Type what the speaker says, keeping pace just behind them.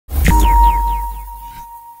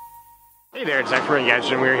Hey there, it's Zach from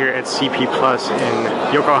Engadget, and we're here at CP Plus in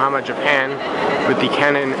Yokohama, Japan with the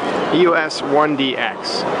Canon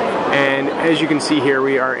EOS-1DX. And as you can see here,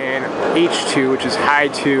 we are in H2, which is high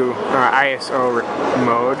to ISO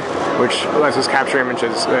mode, which lets us capture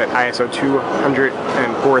images at ISO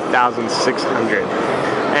 204,600.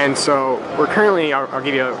 And so we're currently, I'll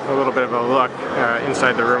give you a little bit of a look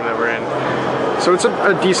inside the room that we're in. So it's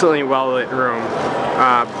a decently well-lit room,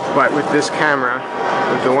 but with this camera,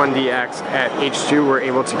 with the 1DX at H2, we're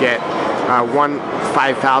able to get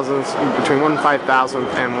between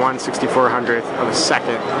 1/5000th and 1/6400th of a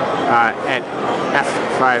second at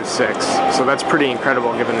f/5.6. So that's pretty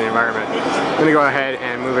incredible given the environment. I'm going to go ahead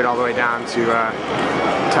and move it all the way down to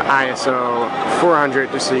ISO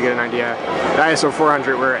 400, just so you get an idea. At ISO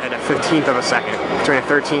 400, we're at a 15th of a second, between a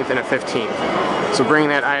 13th and a 15th. So bringing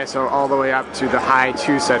that ISO all the way up to the high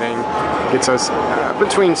 2 setting gets us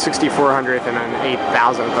between 6400th and an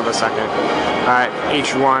 8000th of a second.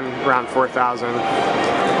 H1 around 4000.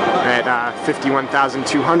 At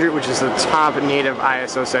 51,200, which is the top native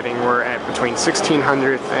ISO setting, we're at between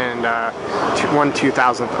 1600th and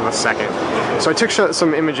 1/2000th of a second. So I took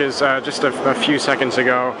some images just a few seconds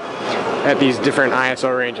ago at these different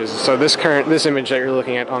ISO ranges. So this image that you're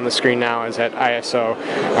looking at on the screen now is at ISO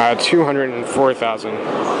 204,000.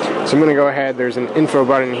 So I'm going to go ahead, there's an info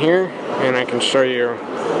button here, and I can show you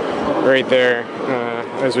right there.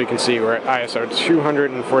 As we can see, we're at ISO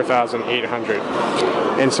 204,800.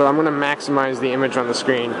 And so I'm going to maximize the image on the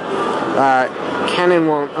screen. Canon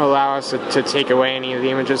won't allow us to take away any of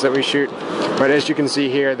the images that we shoot, but as you can see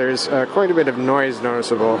here, there's quite a bit of noise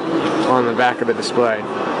noticeable on the back of the display.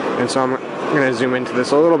 And so I'm going to zoom into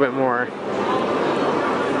this a little bit more,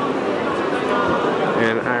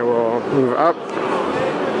 and I will move up.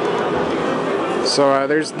 So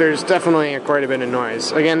there's definitely quite a bit of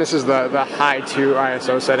noise. Again, this is the high 2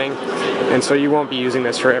 ISO setting, and so you won't be using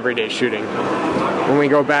this for everyday shooting. When we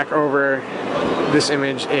go back over, this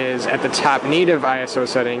image is at the top native ISO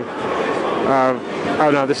setting of,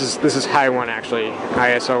 oh no, this is high 1 actually,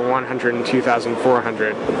 ISO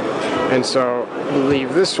 102,400. And so I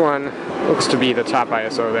believe this one looks to be the top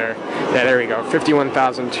ISO there. Yeah, there we go,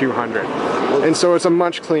 51,200. And so it's a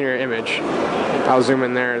much cleaner image. I'll zoom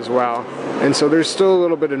in there as well. And so there's still a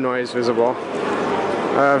little bit of noise visible.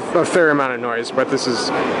 A fair amount of noise, but this is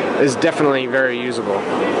definitely very usable.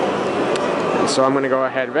 So I'm going to go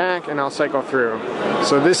ahead back and I'll cycle through.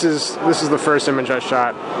 So this is the first image I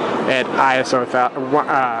shot at ISO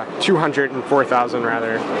 204,000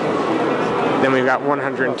 rather. Then we've got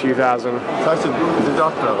 102,000.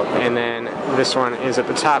 And then this one is at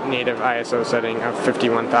the top native ISO setting of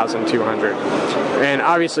 51,200. And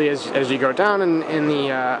obviously as you go down in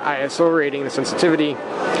the ISO rating, the sensitivity,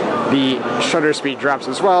 the shutter speed drops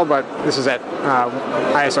as well, but this is at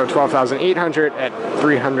ISO 12,800 at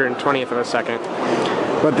 320th of a second.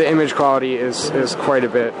 But the image quality is quite a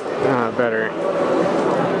bit better.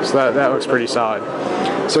 So that looks pretty solid.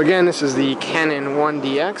 So again, this is the Canon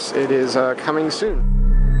 1DX. It is coming soon.